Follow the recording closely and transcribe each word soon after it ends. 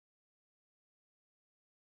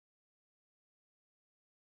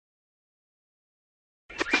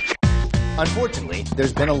Unfortunately,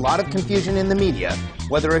 there's been a lot of confusion in the media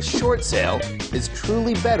whether a short sale is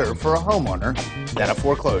truly better for a homeowner than a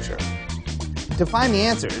foreclosure. To find the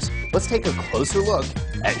answers, let's take a closer look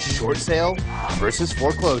at short sale versus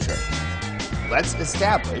foreclosure. Let's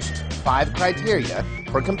establish 5 criteria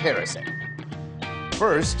for comparison.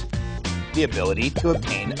 First, the ability to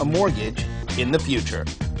obtain a mortgage in the future.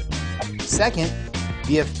 Second,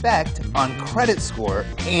 the effect on credit score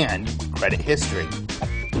and credit history.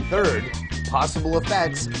 Third, possible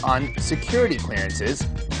effects on security clearances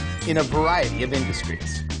in a variety of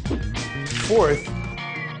industries. Fourth,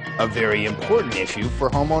 a very important issue for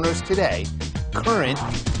homeowners today, current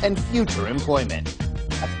and future employment.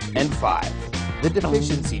 And 5, the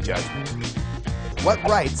deficiency judgment. What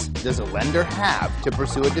rights does a lender have to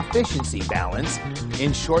pursue a deficiency balance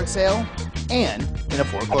in short sale and in a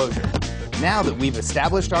foreclosure? Now that we've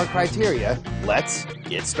established our criteria, let's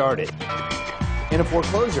get started. In a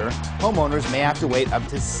foreclosure, homeowners may have to wait up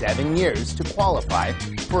to 7 years to qualify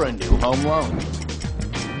for a new home loan.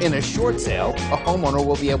 In a short sale, a homeowner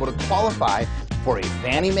will be able to qualify for a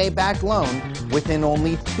Fannie Mae-backed loan within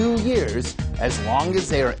only 2 years as long as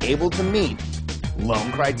they are able to meet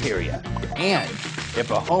loan criteria. And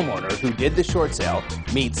if a homeowner who did the short sale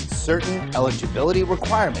meets certain eligibility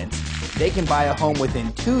requirements, they can buy a home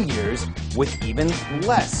within 2 years with even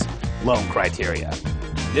less loan criteria.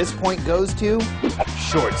 This point goes to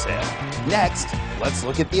short sale. Next, let's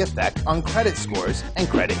look at the effect on credit scores and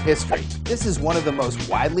credit history. This is one of the most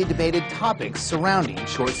widely debated topics surrounding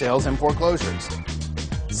short sales and foreclosures.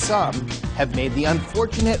 Some have made the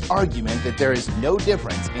unfortunate argument that there is no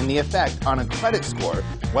difference in the effect on a credit score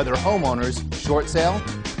whether homeowners short sale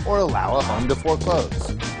or allow a home to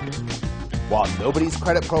foreclose. While nobody's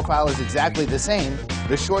credit profile is exactly the same,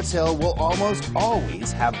 the short sale will almost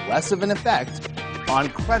always have less of an effect on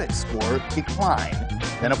credit score decline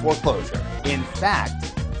than a foreclosure. In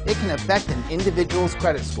fact, it can affect an individual's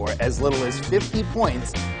credit score as little as 50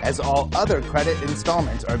 points as all other credit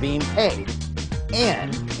installments are being paid.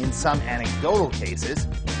 And in some anecdotal cases,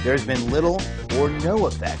 there's been little or no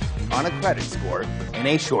effect on a credit score in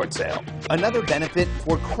a short sale. Another benefit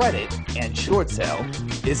for credit and short sale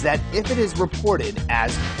is that if it is reported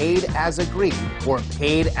as paid as agreed or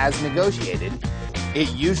paid as negotiated, it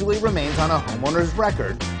usually remains on a homeowner's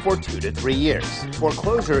record for 2 to 3 years.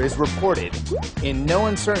 Foreclosure is reported in no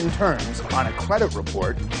uncertain terms on a credit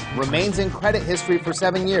report, remains in credit history for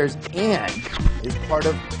 7 years, and is part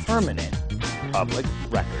of permanent public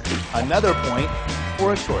record. Another point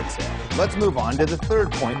for a short sale. Let's move on to the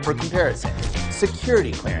third point for comparison,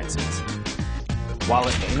 security clearances. While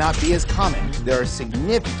it may not be as common, there are a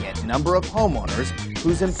significant number of homeowners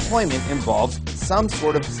whose employment involves some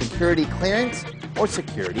sort of security clearance or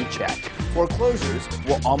security check. Foreclosures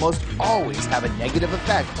will almost always have a negative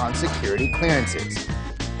effect on security clearances.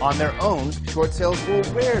 On their own, short sales will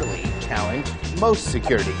rarely challenge most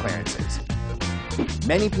security clearances.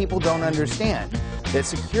 Many people don't understand that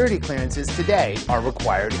security clearances today are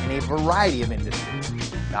required in a variety of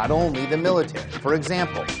industries, not only the military. For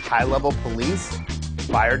example, high-level police,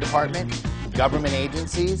 fire department, government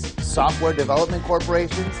agencies, software development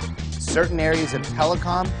corporations, certain areas of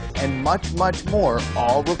telecom, and much, much more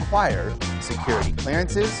all require security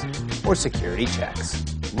clearances or security checks.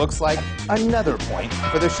 Looks like another point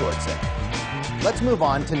for the short sale. Let's move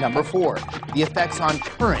on to number 4, the effects on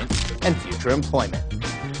current and future employment.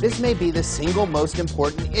 This may be the single most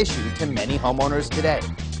important issue to many homeowners today.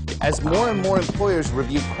 As more and more employers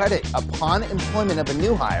review credit upon employment of a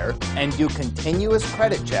new hire and do continuous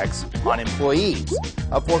credit checks on employees,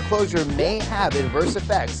 a foreclosure may have adverse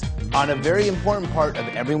effects on a very important part of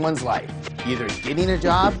everyone's life, either getting a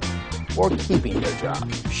job or keeping their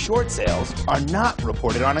job. Short sales are not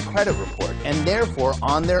reported on a credit report and therefore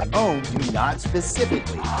on their own do not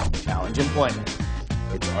specifically challenge employment.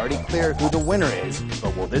 It's already clear who the winner is,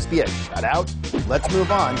 but will this be a shutout? Let's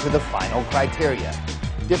move on to the final criteria,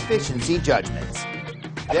 deficiency judgments.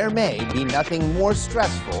 There may be nothing more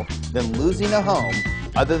stressful than losing a home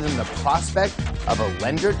other than the prospect of a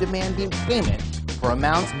lender demanding payment for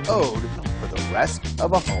amounts owed for the rest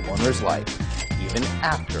of a homeowner's life, even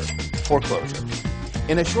after foreclosure.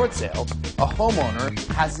 In a short sale, a homeowner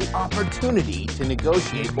has the opportunity to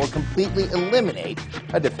negotiate or completely eliminate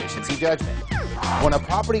a deficiency judgment. When a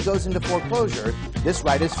property goes into foreclosure, this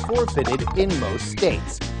right is forfeited in most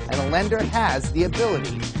states, and a lender has the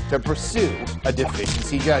ability to pursue a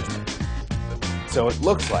deficiency judgment. So it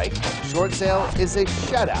looks like short sale is a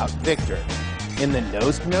shutout victor in the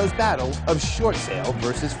nose-to-nose battle of short sale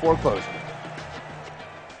versus foreclosure.